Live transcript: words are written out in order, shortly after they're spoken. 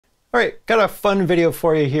All right, got a fun video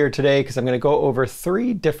for you here today because I'm going to go over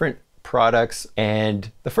 3 different products, and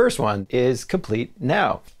the first one is Komplete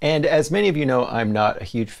Now. And as many of you know, I'm not a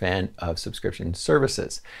huge fan of subscription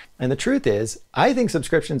services. And the truth is, I think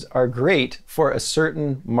subscriptions are great for a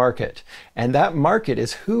certain market. And that market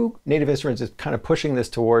is who Native Instruments is kind of pushing this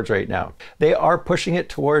towards right now. They are pushing it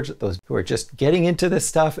towards those who are just getting into this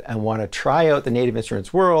stuff and want to try out the Native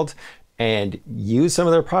Instruments world and use some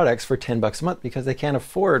of their products for 10 bucks a month because they can't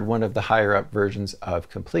afford one of the higher up versions of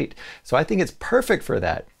Komplete. So I think it's perfect for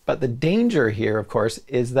that. But the danger here, of course,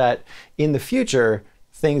 is that in the future,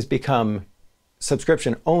 things become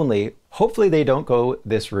subscription only. Hopefully they don't go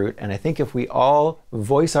this route. And I think if we all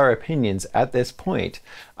voice our opinions at this point,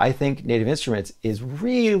 I think Native Instruments is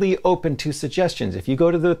really open to suggestions. If you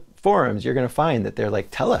go to the forums, you're going to find that they're like,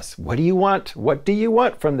 tell us, what do you want? What do you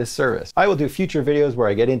want from this service? I will do future videos where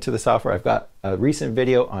I get into the software. I've got a recent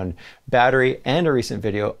video on battery and a recent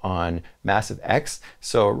video on Massive X.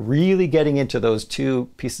 So really getting into those 2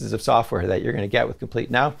 pieces of software that you're going to get with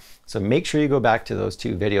Komplete Now. So make sure you go back to those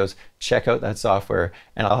 2 videos, check out that software,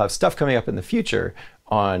 and I'll have stuff coming up in the future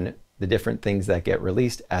on the different things that get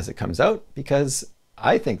released as it comes out, because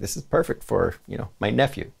I think this is perfect for, you know, my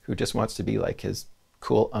nephew who just wants to be like his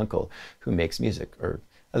cool uncle who makes music, or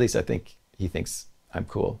at least I think he thinks I'm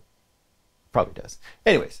cool. Probably does.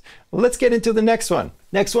 Anyways, let's get into the next one.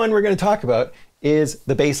 Next one we're going to talk about is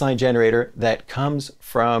the Bassline Generator that comes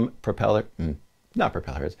from Reason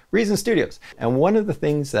Studios. And one of the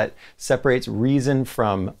things that separates Reason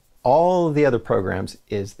from all of the other programs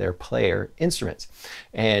is their player instruments.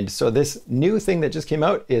 And so this new thing that just came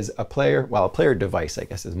out is a player device, I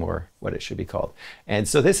guess is more what it should be called. And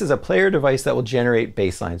so this is a player device that will generate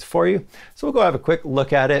bass lines for you. So we'll go have a quick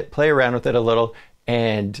look at it, play around with it a little,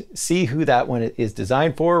 and see who that one is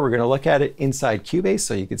designed for. We're going to look at it inside Cubase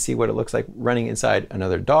so you can see what it looks like running inside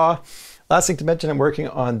another DAW. Last thing to mention, I'm working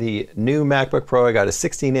on the new MacBook Pro. I got a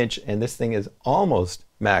 16-inch and this thing is almost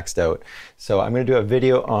maxed out. So I'm going to do a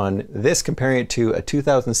video on this, comparing it to a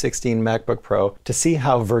 2016 MacBook Pro to see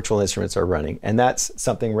how virtual instruments are running. And that's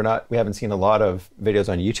something we haven't seen a lot of videos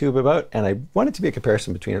on YouTube about. And I want it to be a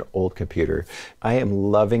comparison between an old computer. I am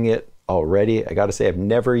loving it already. I got to say, I've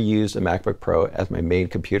never used a MacBook Pro as my main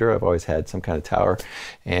computer. I've always had some kind of tower.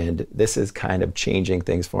 And this is kind of changing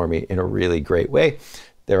things for me in a really great way.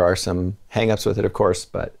 There are some hangups with it, of course,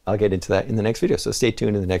 but I'll get into that in the next video. So stay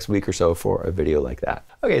tuned in the next week or so for a video like that.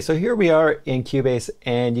 Okay, so here we are in Cubase,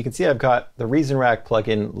 and you can see I've got the Reason Rack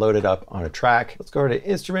plugin loaded up on a track. Let's go to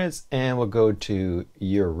Instruments, and we'll go to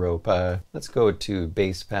Europa. Let's go to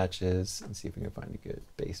Bass Patches and see if we can find a good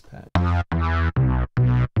bass patch.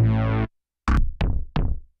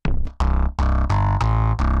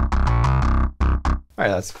 All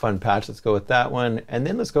right, that's a fun patch. Let's go with that one. And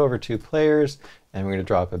then let's go over to Players, and we're going to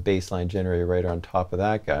drop a Bassline Generator right on top of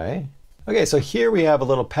that guy. Okay, so here we have a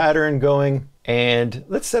little pattern going, and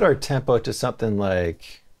let's set our tempo to something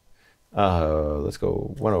like, let's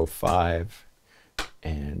go 105,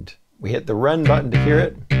 and we hit the run button to hear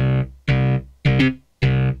it.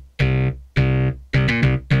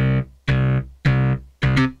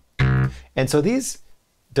 And so these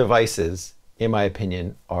devices, in my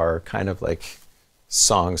opinion, are kind of like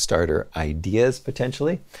song starter ideas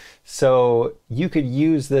potentially. So you could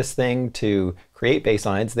use this thing to create bass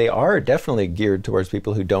lines. They are definitely geared towards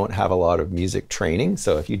people who don't have a lot of music training.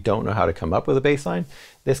 So if you don't know how to come up with a bass line,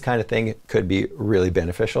 this kind of thing could be really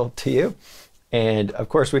beneficial to you. And of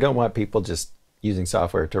course, we don't want people just using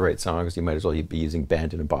software to write songs. You might as well be using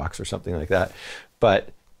Band in a Box or something like that.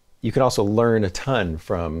 But you can also learn a ton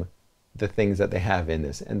from the things that they have in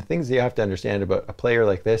this. And the things you have to understand about a player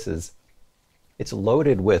like this is it's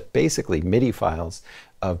loaded with basically MIDI files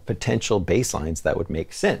of potential bass lines that would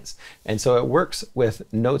make sense. And so it works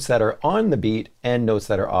with notes that are on the beat and notes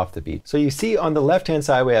that are off the beat. So you see on the left-hand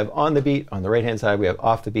side, we have on the beat. On the right-hand side, we have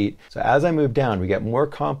off the beat. So as I move down, we get more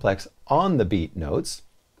complex on the beat notes.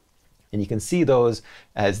 And you can see those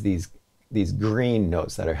as these green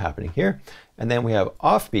notes that are happening here. And then we have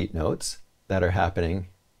offbeat notes that are happening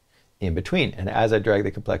in between. And as I drag the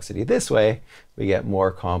complexity this way, we get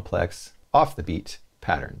more complex off the beat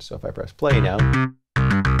pattern. So if I press play now,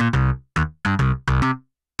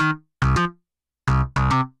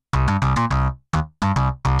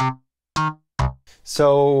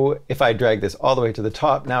 so if I drag this all the way to the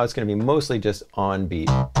top, now it's going to be mostly just on beat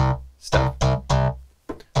stuff.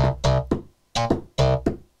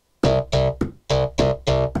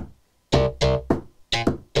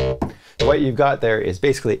 What you've got there is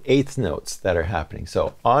basically eighth notes that are happening.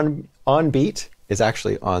 So on beat is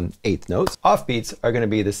actually on 8th notes. Offbeats are going to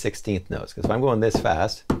be the 16th notes, because if I'm going this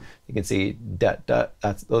fast, you can see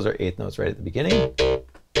those are 8th notes right at the beginning.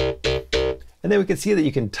 And then we can see that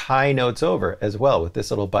you can tie notes over as well with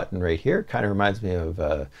this little button right here. Kind of reminds me of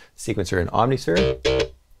a sequencer in Omnisphere.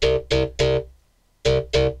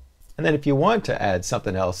 And then if you want to add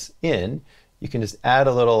something else in, you can just add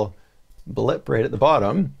a little blip right at the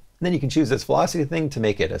bottom. And then you can choose this velocity thing to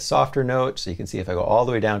make it a softer note. So you can see if I go all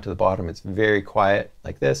the way down to the bottom, it's very quiet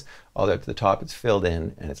like this. All the way up to the top, it's filled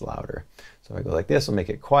in and it's louder. So if I go like this, we'll make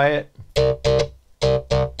it quiet.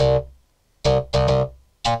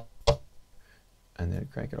 And then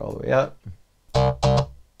crank it all the way up.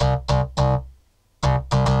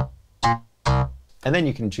 And then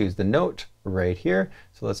you can choose the note right here.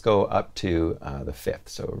 So let's go up to the 5th.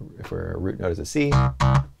 So if our root note is a C.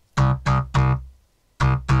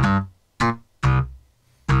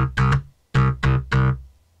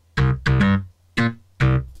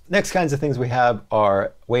 Next kinds of things we have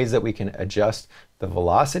are ways that we can adjust the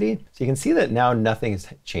velocity. So you can see that now nothing is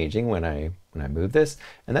changing when I move this,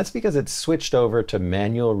 and that's because it's switched over to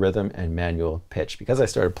manual rhythm and manual pitch because I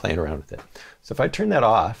started playing around with it. So if I turn that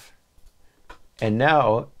off, and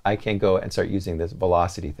now I can go and start using this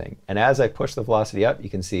velocity thing. And as I push the velocity up, you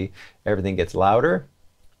can see everything gets louder.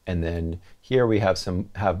 And then here we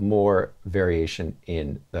have more variation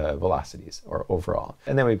in the velocities or overall.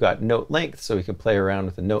 And then we've got note length, so we can play around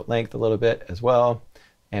with the note length a little bit as well.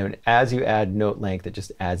 And as you add note length, it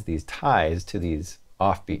just adds these ties to these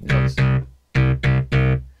offbeat notes.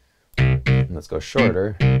 And let's go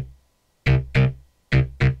shorter.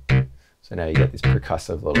 So now you get these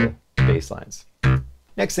percussive little bass lines.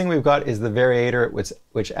 Next thing we've got is the variator,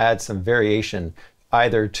 which adds some variation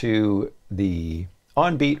either to the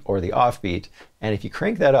on-beat or the off-beat. And if you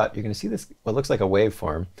crank that up, you're going to see this, what looks like a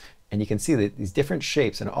waveform. And you can see that these different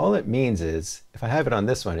shapes. And all it means is, if I have it on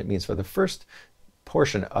this one, it means for the first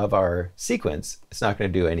portion of our sequence, it's not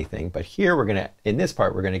going to do anything. But here in this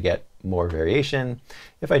part, we're going to get more variation.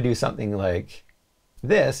 If I do something like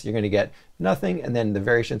this, you're going to get nothing, and then the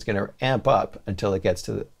variation is going to amp up until it gets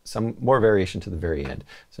to some more variation to the very end.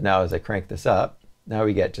 So now as I crank this up, now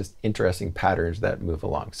we get just interesting patterns that move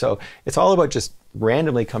along. So it's all about just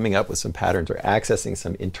randomly coming up with some patterns or accessing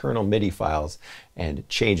some internal MIDI files and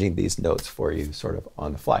changing these notes for you sort of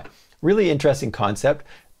on the fly. Really interesting concept.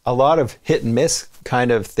 A lot of hit and miss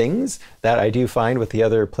kind of things that I do find with the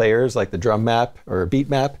other players, like the drum map or beat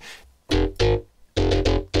map.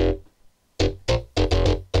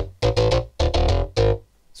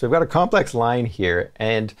 So we've got a complex line here,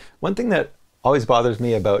 and one thing that always bothers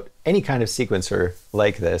me about any kind of sequencer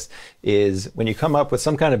like this is when you come up with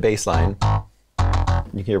some kind of bass line,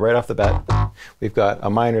 you can hear right off the bat, we've got a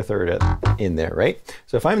minor third in there, right?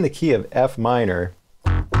 So if I'm in the key of F minor,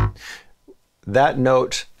 that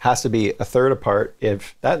note has to be a third apart.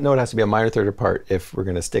 If that note has to be a minor third apart if we're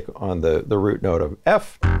going to stick on the root note of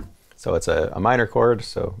F. So it's a minor chord,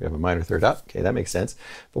 so we have a minor third up. Okay, that makes sense.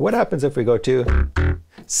 But what happens if we go to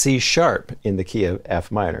C sharp in the key of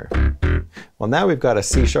F minor? Well, now we've got a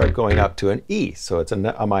C sharp going up to an E, so it's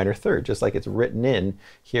a minor third, just like it's written in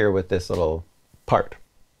here with this little part.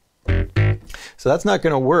 So that's not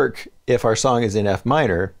going to work if our song is in F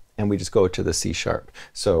minor and we just go to the C sharp,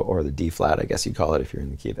 or the D flat, I guess you'd call it if you're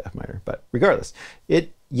in the key of F minor. But regardless,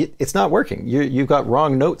 it's not working. You've got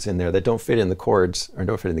wrong notes in there that don't fit in the chords or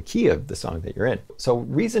don't fit in the key of the song that you're in. So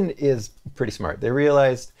Reason is pretty smart. They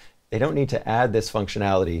realized they don't need to add this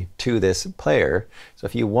functionality to this player. So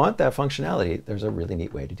if you want that functionality, there's a really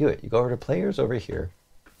neat way to do it. You go over to Players over here.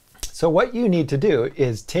 So what you need to do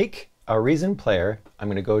is take a Reason player. I'm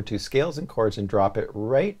going to go to Scales and Chords and drop it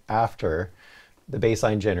right after the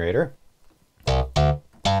Bassline Generator. And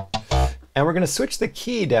we're going to switch the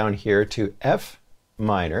key down here to F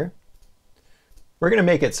minor. We're going to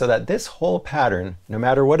make it so that this whole pattern, no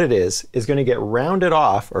matter what it is going to get rounded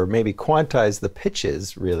off, or maybe quantize the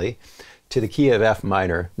pitches really, to the key of F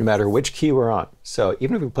minor, no matter which key we're on. So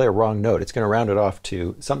even if we play a wrong note, it's going to round it off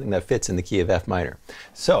to something that fits in the key of F minor.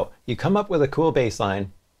 So you come up with a cool bass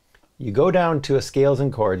line, you go down to a Scales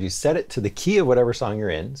and Chords, you set it to the key of whatever song you're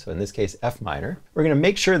in, so in this case F minor. We're going to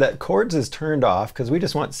make sure that Chords is turned off because we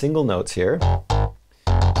just want single notes here.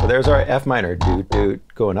 So there's our F minor, doot, doot,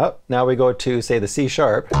 going up. Now we go to, say, the C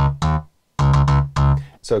sharp.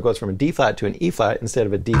 So it goes from a D flat to an E flat instead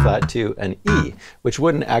of a D flat to an E, which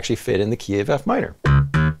wouldn't actually fit in the key of F minor.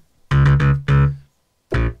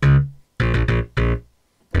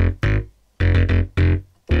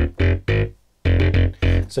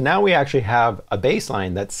 So now we actually have a bass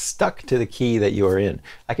line that's stuck to the key that you are in.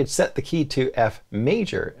 I could set the key to F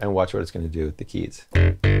major and watch what it's going to do with the keys.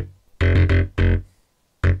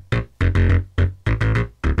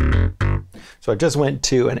 So I just went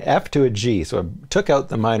to an F to a G, so I took out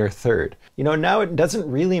the minor third. You know, now it doesn't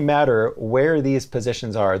really matter where these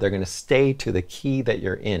positions are. They're going to stay to the key that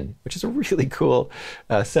you're in, which is a really cool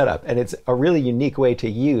setup. And it's a really unique way to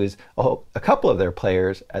use a couple of their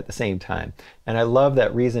players at the same time. And I love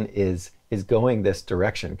that Reason is going this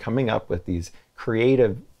direction, coming up with these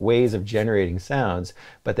creative ways of generating sounds,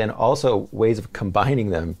 but then also ways of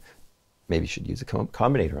combining them. Maybe you should use a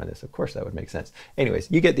combinator on this. Of course, that would make sense. Anyways,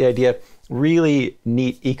 you get the idea. Really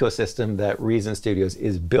neat ecosystem that Reason Studios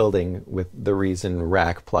is building with the Reason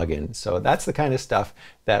Rack plugin. So that's the kind of stuff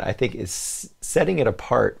that I think is setting it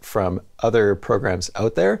apart from other programs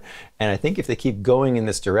out there. And I think if they keep going in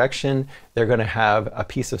this direction, they're going to have a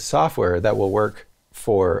piece of software that will work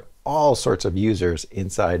for all sorts of users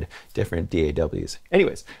inside different DAWs.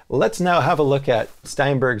 Anyways, let's now have a look at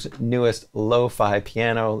Steinberg's newest lo-fi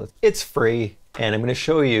piano. It's free, and I'm going to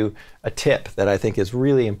show you a tip that I think is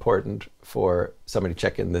really important for somebody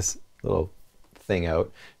checking this little thing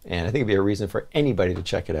out. And I think it'd be a reason for anybody to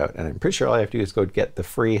check it out. And I'm pretty sure all you have to do is go get the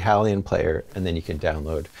free Hallian player, and then you can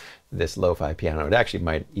download this lo-fi piano. It actually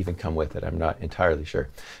might even come with it. I'm not entirely sure.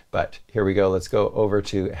 But here we go. Let's go over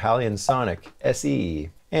to Hallian Sonic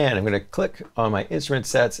SE. And I'm going to click on my instrument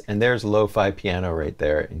sets, and there's lo-fi piano right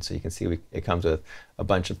there. And so you can see it comes with a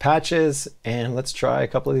bunch of patches. And let's try a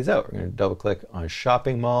couple of these out. We're going to double click on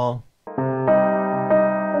Shopping Mall.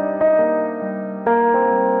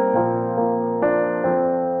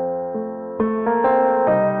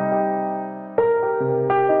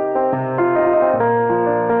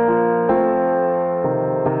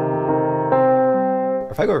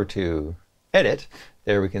 If I go over to Edit,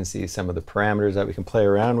 there we can see some of the parameters that we can play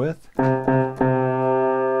around with. Play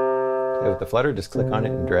with the flutter, just click on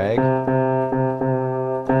it and drag.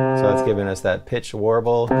 So that's giving us that pitch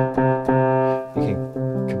warble. You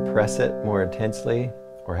can compress it more intensely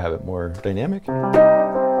or have it more dynamic. I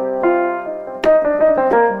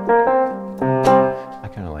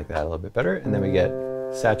kind of like that a little bit better. And then we get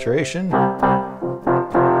saturation.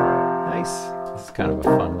 Nice. This is kind of a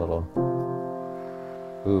fun little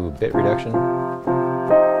bit reduction.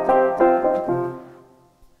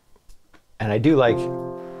 And I do like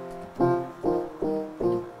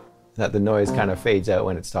that the noise kind of fades out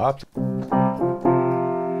when it stops. All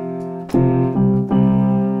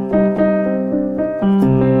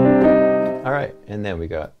right, and then we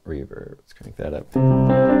got reverb. Let's crank that up.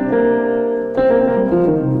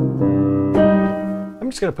 I'm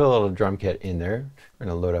just going to put a little drum kit in there. We're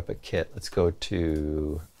going to load up a kit. Let's go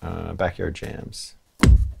to Backyard Jams.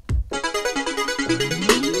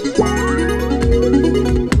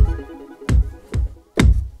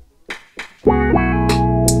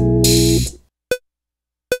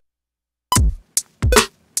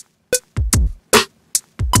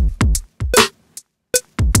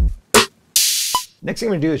 Next thing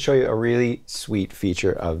I'm going to do is show you a really sweet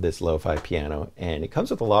feature of this lo-fi piano, and it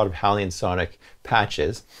comes with a lot of Hallian Sonic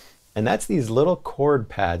patches. And that's these little chord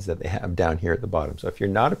pads that they have down here at the bottom. So if you're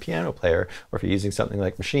not a piano player, or if you're using something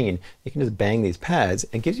like Machine, you can just bang these pads,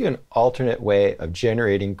 and it gives you an alternate way of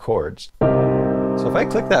generating chords. So if I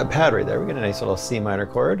click that pad right there, we get a nice little C minor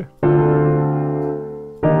chord.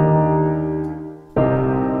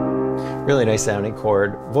 Really nice sounding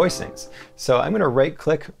chord voicings. So I'm going to right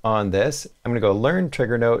click on this. I'm going to go Learn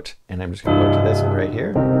Trigger Note, and I'm just going to go to this one right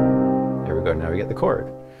here. There we go. Now we get the chord.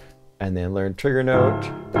 And then Learn Trigger Note.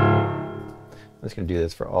 I'm just going to do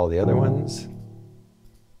this for all the other ones.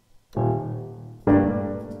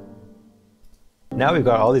 Now we've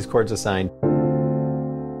got all these chords assigned.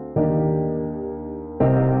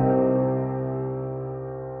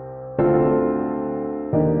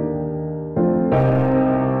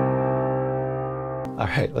 All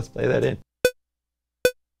right, let's play that in.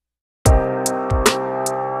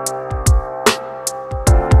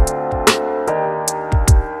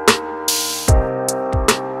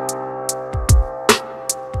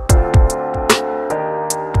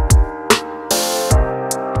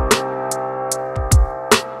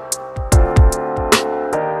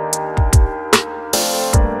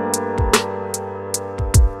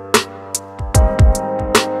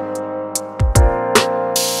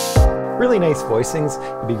 Really nice voicings.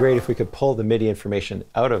 It'd be great if we could pull the MIDI information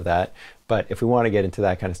out of that, but if we want to get into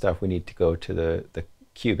that kind of stuff, we need to go to the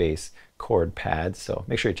Cubase chord pads. So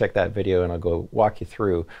make sure you check that video, and I'll go walk you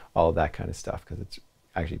through all of that kind of stuff, because it's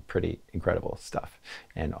actually pretty incredible stuff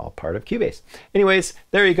and all part of Cubase. Anyways,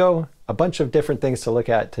 there you go. A bunch of different things to look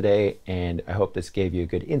at today, and I hope this gave you a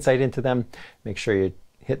good insight into them. Make sure you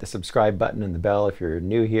hit the subscribe button and the bell if you're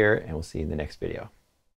new here, and we'll see you in the next video.